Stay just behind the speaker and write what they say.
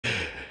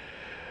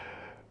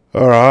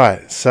All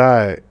right,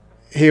 so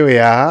here we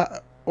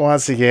are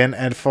once again,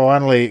 and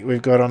finally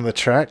we've got on the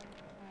track,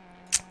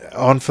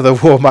 on for the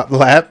warm up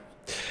lap,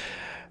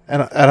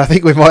 and I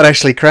think we might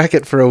actually crack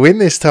it for a win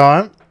this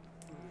time.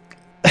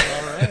 All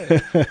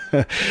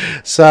right.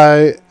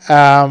 So,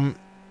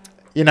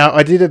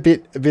 I did a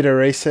bit of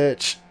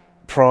research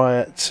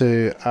prior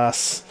to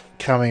us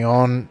coming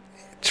on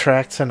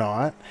track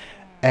tonight,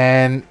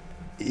 and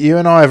you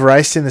and I have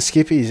raced in the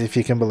Skippies, if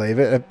you can believe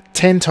it,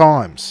 10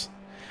 times.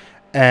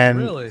 And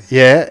Really?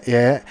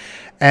 yeah.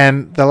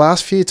 And the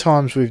last few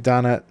times we've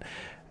done it,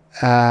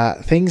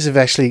 things have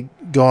actually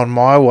gone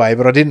my way,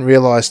 but I didn't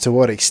realise to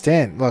what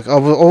extent. Like,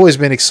 I've always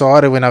been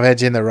excited when I've had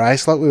you in the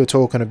race, like we were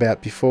talking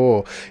about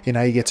before. You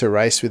know, you get to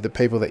race with the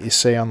people that you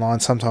see online.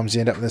 Sometimes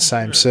you end up in the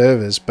same Sure.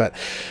 servers, but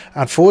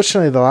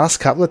unfortunately, the last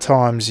couple of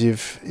times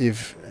you've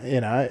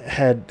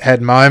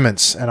had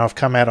moments, and I've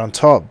come out on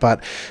top.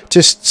 But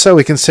just so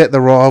we can set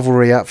the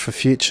rivalry up for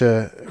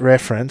future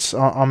reference,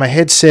 I'm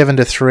ahead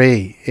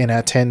 7-3 in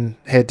our 10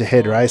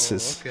 head-to-head Oh,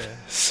 races. okay.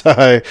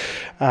 So,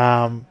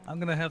 um, I'm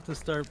gonna have to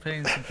start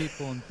paying some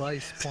people in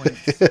Vice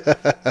points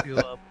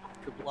to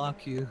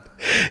block you.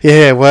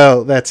 yeah,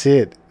 well, that's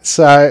it.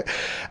 So,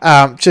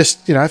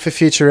 just for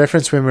future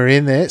reference, when we're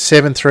in there,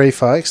 7-3,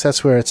 folks.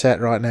 That's where it's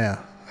at right now.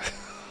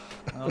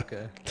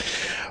 Okay.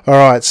 All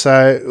right,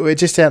 so we're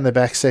just out in the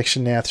back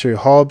section now through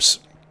Hobbs.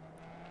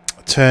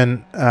 That's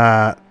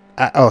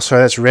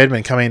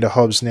Redmond coming into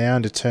Hobbs now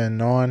into turn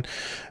 9.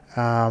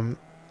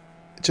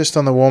 Just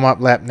on the warm-up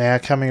lap now,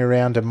 coming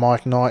around to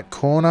Mike Knight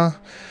corner.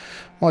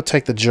 Might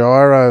take the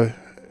gyro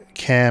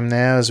cam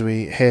now as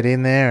we head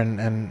in there,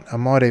 and I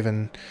might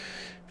even,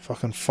 if I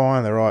can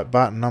find the right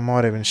button, I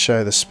might even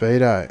show the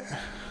speedo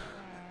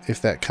if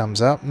that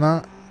comes up. No,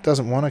 it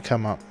doesn't want to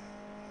come up.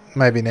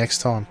 Maybe next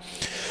time.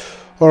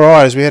 All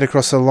right, as we head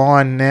across the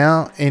line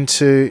now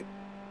into,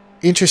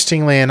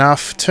 interestingly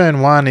enough, turn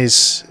 1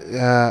 is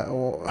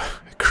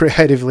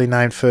creatively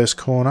named first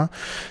corner.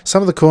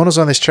 Some of the corners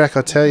on this track,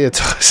 I tell you,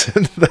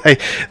 Tyson,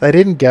 they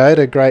didn't go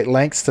to great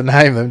lengths to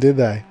name them, did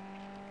they?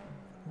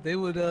 They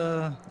would.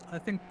 I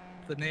think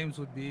the names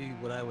would be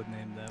what I would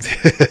name them.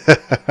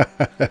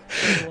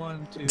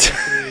 One, two,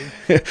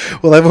 three.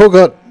 Well, they've all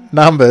got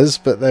numbers,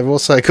 but they've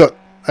also got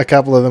a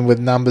couple of them with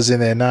numbers in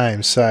their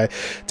names. So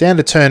down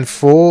to turn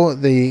 4,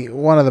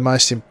 one of the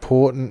most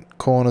important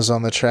corners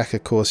on the track,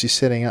 of course. You're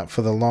setting up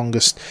for the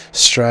longest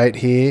straight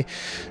here.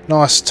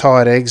 Nice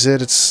tight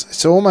exit.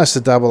 It's almost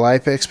a double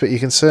apex, but you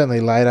can certainly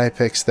late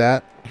apex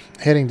that.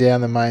 Heading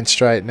down the main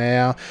straight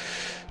now.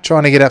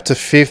 Trying to get up to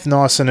 5th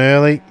nice and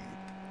early.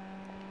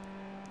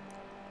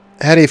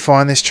 How do you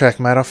find this track,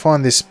 mate? I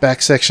find this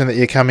back section that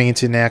you're coming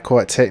into now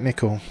quite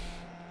technical.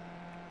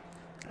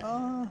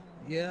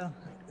 Yeah,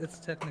 it's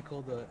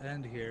technical to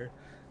end here.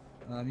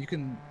 You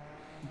can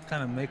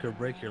kind of make or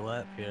break your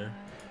lap here.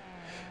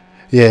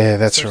 Yeah,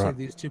 that's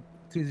Especially right.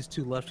 these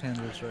two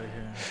left-handers right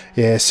here.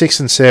 Yeah, 6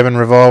 and 7,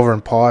 Revolver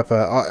and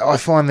Piper. I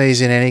find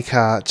these in any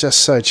car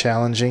just so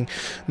challenging.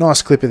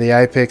 Nice clip of the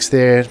apex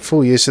there.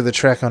 Full use of the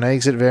track on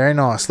exit. Very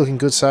nice. Looking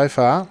good so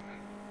far.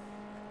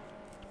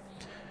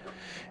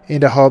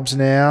 Into Hobbs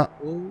now.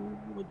 Oh,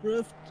 a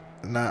drift.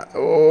 No.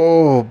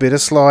 Oh, bit of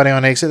sliding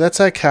on exit.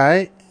 That's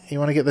okay. You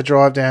want to get the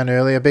drive down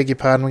early. I beg your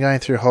pardon. We're going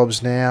through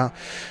Hobbs now.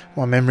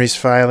 My memory's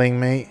failing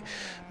me.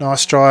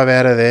 Nice drive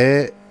out of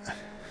there.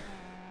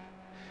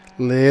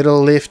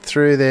 Little lift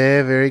through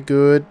there. Very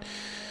good.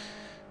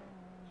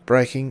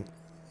 Braking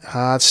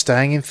hard.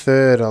 Staying in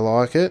 3rd. I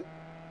like it.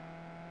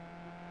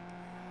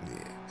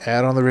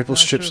 Out on the ripple Not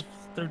strips. sure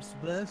if third's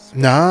the best.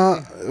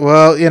 No,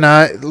 well,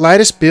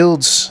 latest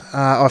builds,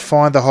 I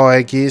find the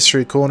higher gears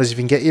through corners, if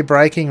you can get your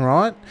braking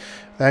right,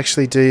 they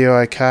actually do you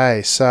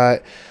okay. So,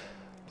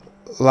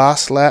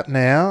 last lap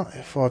now,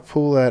 if I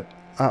pull that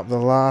up the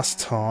last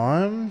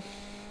time.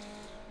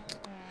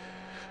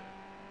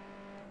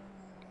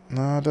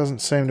 No, it doesn't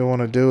seem to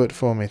want to do it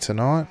for me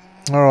tonight.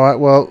 All right,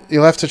 well,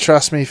 you'll have to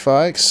trust me,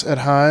 folks, at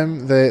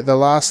home. The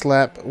last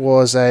lap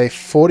was a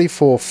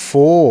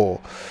 44.4.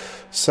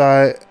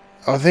 So,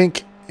 I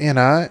think,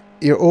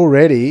 you're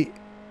already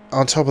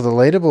on top of the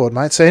leaderboard,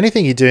 mate. So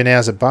anything you do now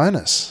is a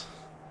bonus.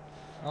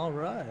 All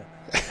right.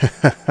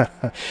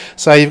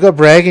 So you've got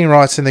bragging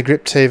rights in the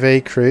Grip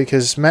TV crew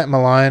because Matt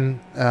Malone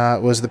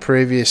was the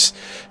previous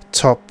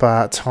top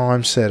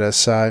time setter.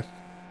 So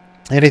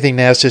anything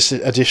now is just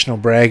additional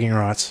bragging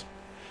rights.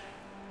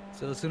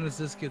 So as soon as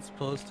this gets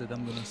posted,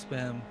 I'm gonna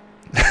spam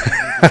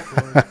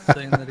Discord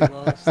saying that he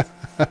lost.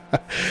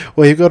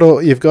 Well,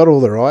 you've got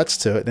all the rights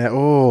to it now.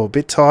 Oh, a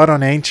bit tight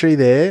on entry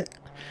there.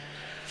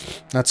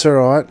 That's all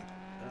right.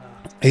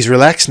 He's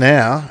relaxed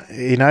now.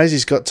 He knows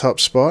he's got top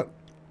spot.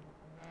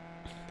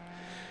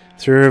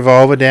 Through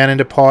Revolver down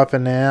into Piper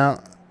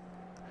now.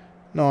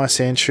 Nice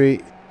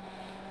entry.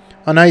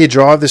 I know you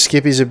drive the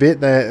Skippies a bit.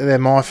 They're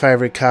my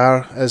favourite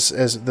car, as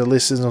the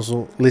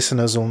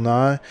listeners will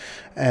know.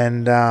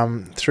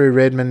 And through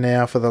Redmond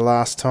now for the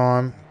last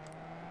time.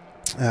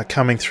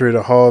 Coming through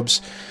to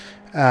Hobbs.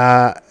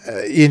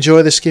 You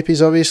enjoy the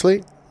Skippies,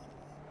 obviously?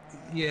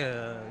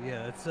 Yeah,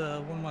 it's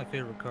one of my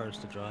favorite cars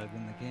to drive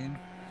in the game.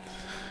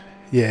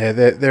 Yeah,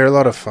 they're a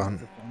lot of Lots fun. of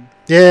fun.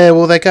 Yeah,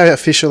 well, they go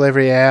official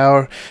every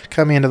hour.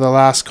 Coming into the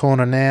last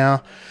corner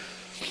now.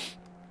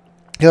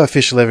 Go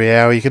official every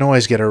hour. You can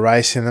always get a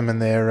race in them,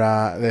 and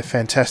they're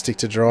fantastic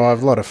to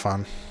drive. A lot of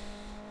fun.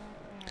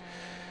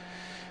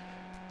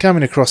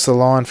 Coming across the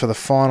line for the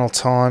final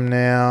time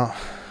now.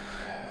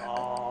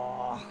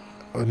 Oh,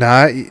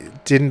 No,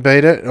 didn't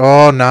beat it.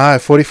 Oh no,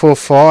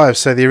 44.5.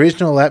 So the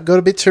original lap got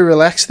a bit too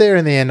relaxed there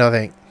in the end, I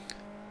think.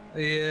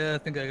 yeah, I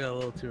think I got a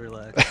little too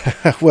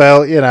relaxed.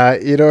 Well,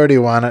 you'd already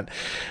won it.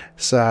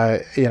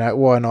 So,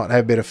 why not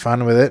have a bit of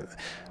fun with it?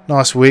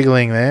 Nice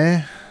wiggling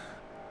there.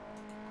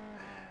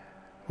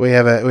 We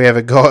have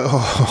a guy.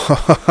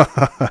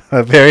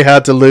 Oh, very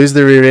hard to lose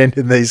the rear end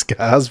in these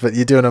cars, but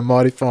you're doing a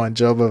mighty fine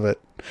job of it.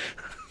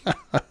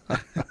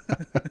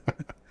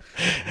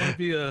 Might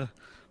be a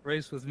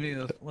race with me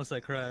unless I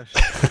crash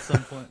at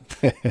some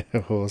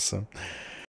point. Awesome.